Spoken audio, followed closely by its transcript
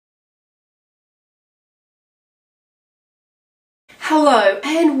Hello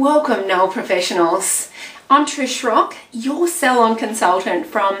and welcome, nail professionals. I'm Trish Rock, your salon consultant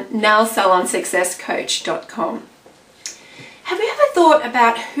from nailsalonsuccesscoach.com. Have you ever thought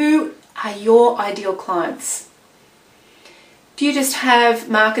about who are your ideal clients? Do you just have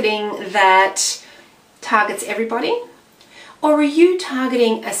marketing that targets everybody? Or are you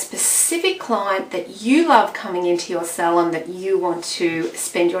targeting a specific client that you love coming into your salon that you want to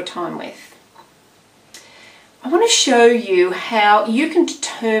spend your time with? I want to show you how you can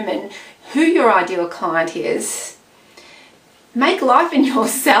determine who your ideal client is, make life in your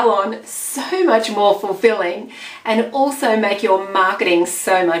salon so much more fulfilling, and also make your marketing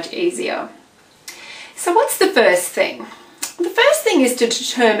so much easier. So what's the first thing? The first thing is to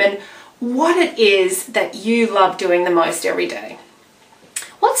determine what it is that you love doing the most every day.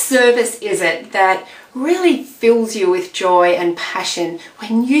 What service is it that really fills you with joy and passion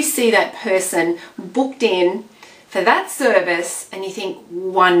when you see that person booked in for that service and you think,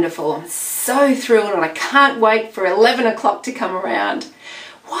 wonderful, I'm so thrilled and I can't wait for 11 o'clock to come around?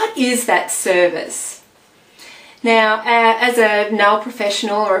 What is that service? Now, as a nail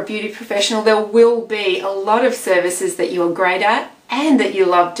professional or a beauty professional, there will be a lot of services that you are great at and that you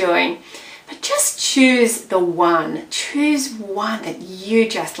love doing. But just choose the one. Choose one that you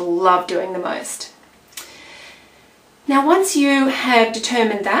just love doing the most. Now, once you have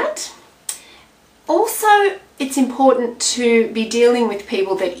determined that, also it's important to be dealing with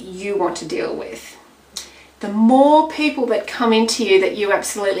people that you want to deal with. The more people that come into you that you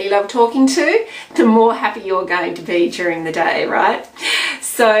absolutely love talking to, the more happy you're going to be during the day, right?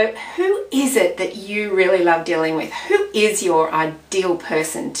 So who is it that you really love dealing with? Who is your ideal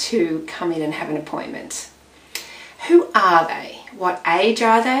person to come in and have an appointment? Who are they? What age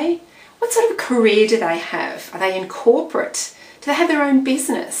are they? What sort of career do they have? Are they in corporate? Do they have their own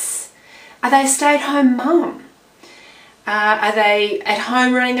business? Are they a stay-at-home mum? Are they at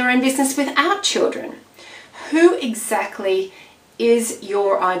home running their own business without children? Who exactly is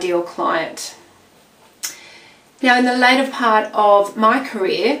your ideal client? Now, in the later part of my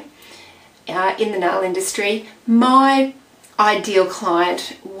career in the nail industry, my ideal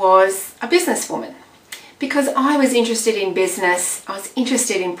client was a businesswoman because I was interested in business, I was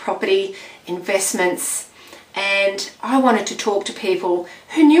interested in property, investments, and I wanted to talk to people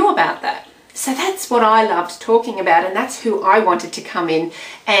who knew about that. So that's what I loved talking about, and that's who I wanted to come in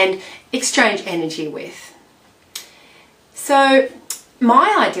and exchange energy with. So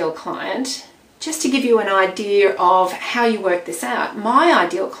my ideal client, just to give you an idea of how you work this out, my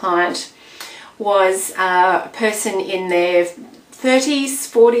ideal client was a person in their 30s,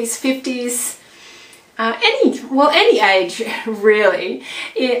 40s, 50s, any age really,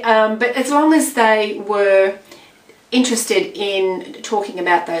 but as long as they were interested in talking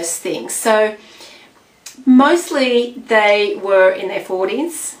about those things. So mostly they were in their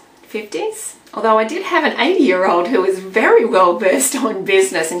 40s, 50s, although I did have an 80-year-old who was very well versed on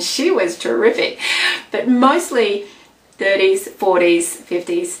business and she was terrific, but mostly 30s, 40s,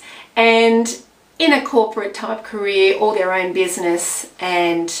 50s, and in a corporate type career or their own business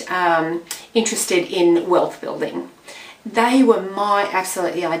and interested in wealth building. They were my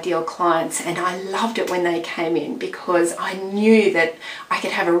absolutely ideal clients, and I loved it when they came in because I knew that I could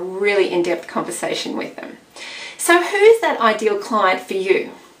have a really in-depth conversation with them. So who's that ideal client for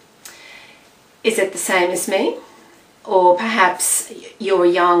you? Is it the same as me? Or perhaps you're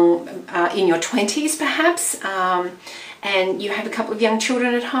young, in your 20s perhaps, and you have a couple of young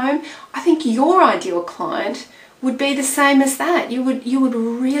children at home. I think your ideal client would be the same as that. You would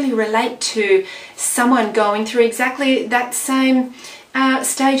really relate to someone going through exactly that same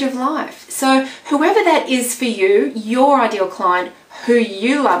stage of life. So whoever that is for you, your ideal client, who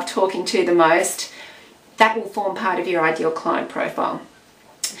you love talking to the most, that will form part of your ideal client profile.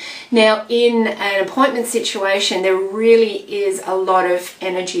 Now, in an appointment situation, there really is a lot of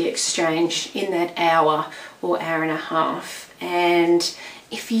energy exchange in that hour or hour and a half. And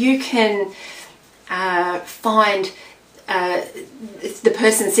if you can find the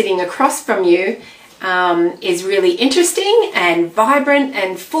person sitting across from you is really interesting and vibrant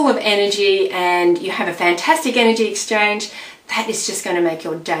and full of energy, and you have a fantastic energy exchange, that is just going to make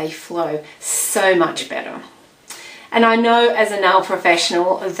your day flow so much better. And I know as a nail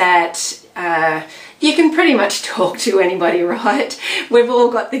professional that you can pretty much talk to anybody, right? We've all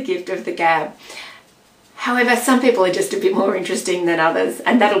got the gift of the gab. However, some people are just a bit more interesting than others,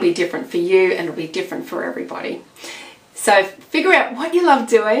 and that'll be different for you and it'll be different for everybody. So figure out what you love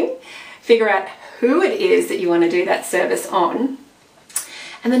doing, figure out who it is that you want to do that service on,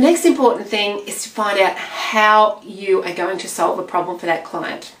 and the next important thing is to find out how you are going to solve a problem for that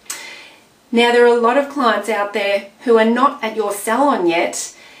client. Now, there are a lot of clients out there who are not at your salon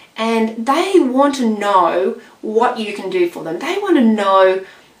yet, and they want to know what you can do for them. They want to know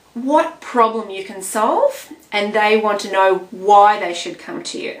what problem you can solve, and they want to know why they should come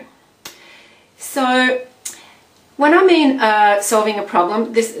to you. So when I mean solving a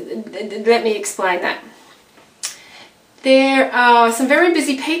problem, let me explain that. There are some very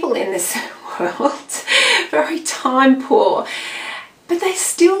busy people in this world, very time poor, but they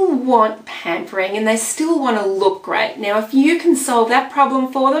still want pampering and they still want to look great. Now, if you can solve that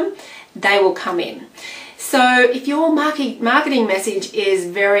problem for them, they will come in. So if your marketing message is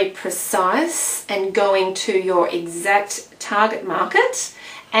very precise and going to your exact target market,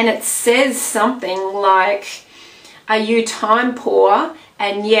 and it says something like, are you time poor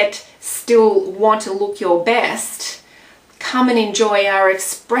and yet still want to look your best? Come and enjoy our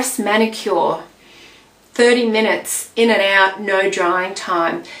express manicure. 30 minutes in and out, no drying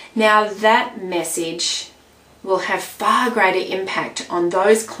time. Now that message will have far greater impact on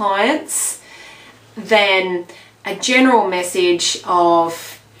those clients than a general message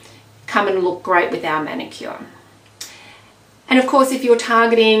of come and look great with our manicure. And of course, if you're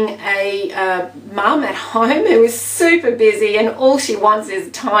targeting a mum at home who is super busy and all she wants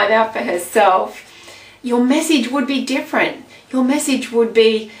is time out for herself, your message would be different. Your message would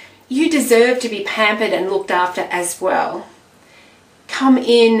be, you deserve to be pampered and looked after as well. Come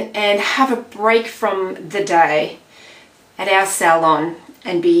in and have a break from the day at our salon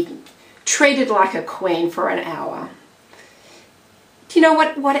and be treated like a queen for an hour. Do you know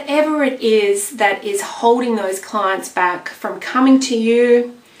what? Whatever it is that is holding those clients back from coming to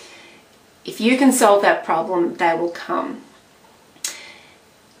you, if you can solve that problem, they will come.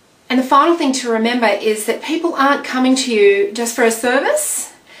 And the final thing to remember is that people aren't coming to you just for a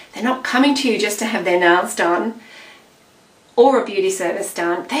service. They're not coming to you just to have their nails done or a beauty service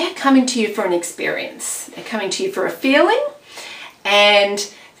done. They are coming to you for an experience. They're coming to you for a feeling, and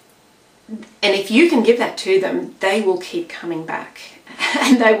if you can give that to them, they will keep coming back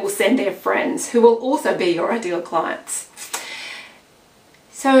and they will send their friends who will also be your ideal clients.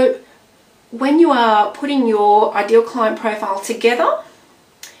 So when you are putting your ideal client profile together,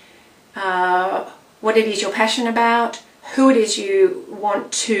 what it is you're passionate about, who it is you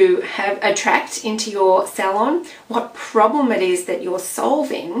want to attract into your salon, what problem it is that you're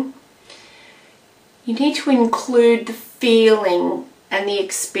solving, you need to include the feeling and the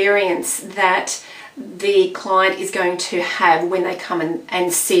experience that the client is going to have when they come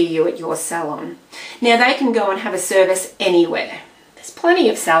and see you at your salon. Now, they can go and have a service anywhere. There's plenty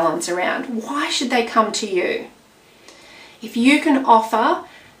of salons around. Why should they come to you? If you can offer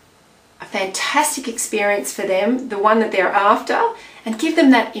a fantastic experience for them, the one that they're after, and give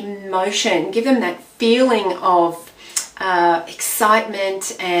them that emotion, give them that feeling of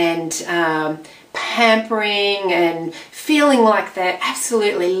excitement and pampering and feeling like they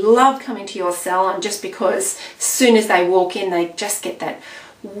absolutely love coming to your salon just because as soon as they walk in they just get that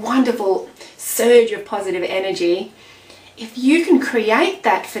wonderful surge of positive energy. If you can create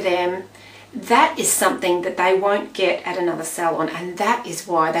that for them, that is something that they won't get at another salon, and that is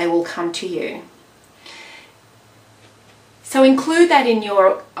why they will come to you. So include that in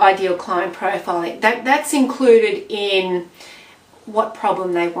your ideal client profile. That's included in what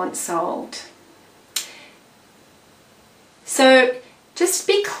problem they want solved. So just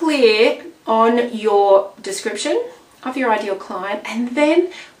be clear on your description of your ideal client, and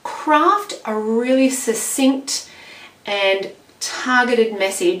then craft a really succinct and targeted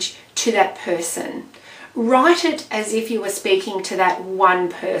message to that person. Write it as if you were speaking to that one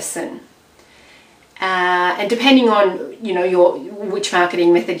person. And depending on which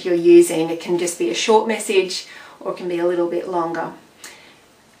marketing method you're using, it can just be a short message or it can be a little bit longer.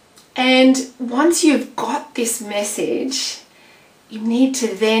 And once you've got this message, you need to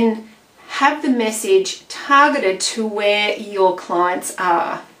then have the message targeted to where your clients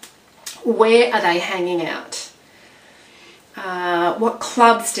are. Where are they hanging out? What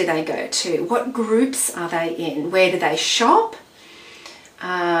clubs do they go to? What groups are they in? Where do they shop?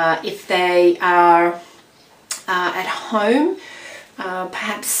 If they are at home,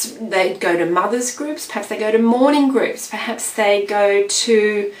 perhaps they go to mothers groups, perhaps they go to morning groups, perhaps they go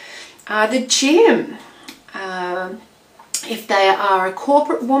to the gym. If they are a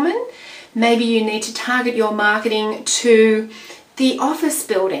corporate woman, maybe you need to target your marketing to the office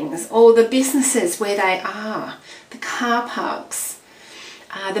buildings or the businesses where they are, the car parks,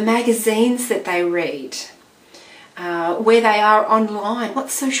 the magazines that they read, where they are online,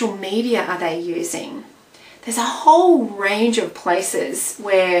 what social media are they using. There's a whole range of places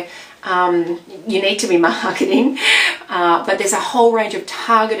where you need to be marketing, but there's a whole range of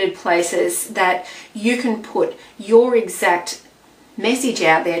targeted places that you can put your exact message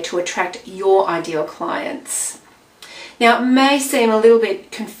out there to attract your ideal clients. Now, it may seem a little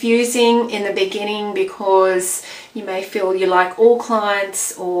bit confusing in the beginning because you may feel you like all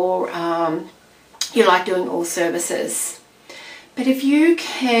clients or you like doing all services. But if you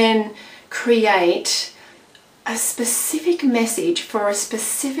can create a specific message for a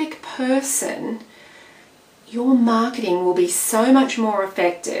specific person, your marketing will be so much more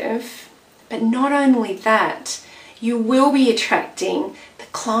effective. But not only that, you will be attracting the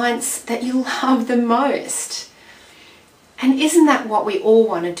clients that you love the most. And isn't that what we all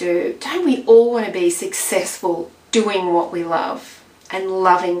want to do? Don't we all want to be successful doing what we love and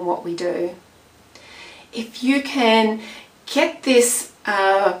loving what we do? If you can get this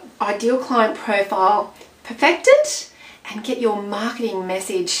ideal client profile perfected and get your marketing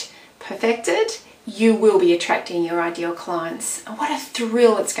message perfected, you will be attracting your ideal clients. And what a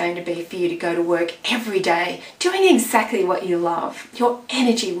thrill it's going to be for you to go to work every day doing exactly what you love. Your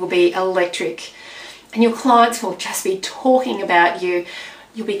energy will be electric and your clients will just be talking about you.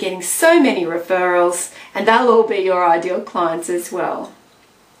 You'll be getting so many referrals and they'll all be your ideal clients as well.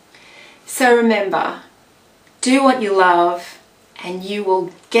 So remember, do what you love and you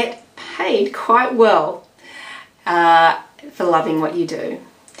will get paid quite well for loving what you do.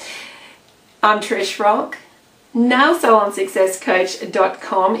 I'm Trish Rock.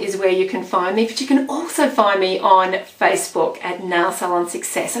 NailSalonSuccessCoach.com is where you can find me, but you can also find me on Facebook at Nail Salon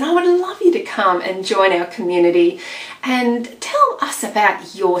Success. And I would love you to come and join our community and tell us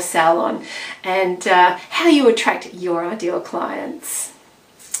about your salon and how you attract your ideal clients.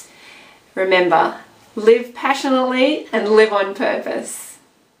 Remember, live passionately and live on purpose.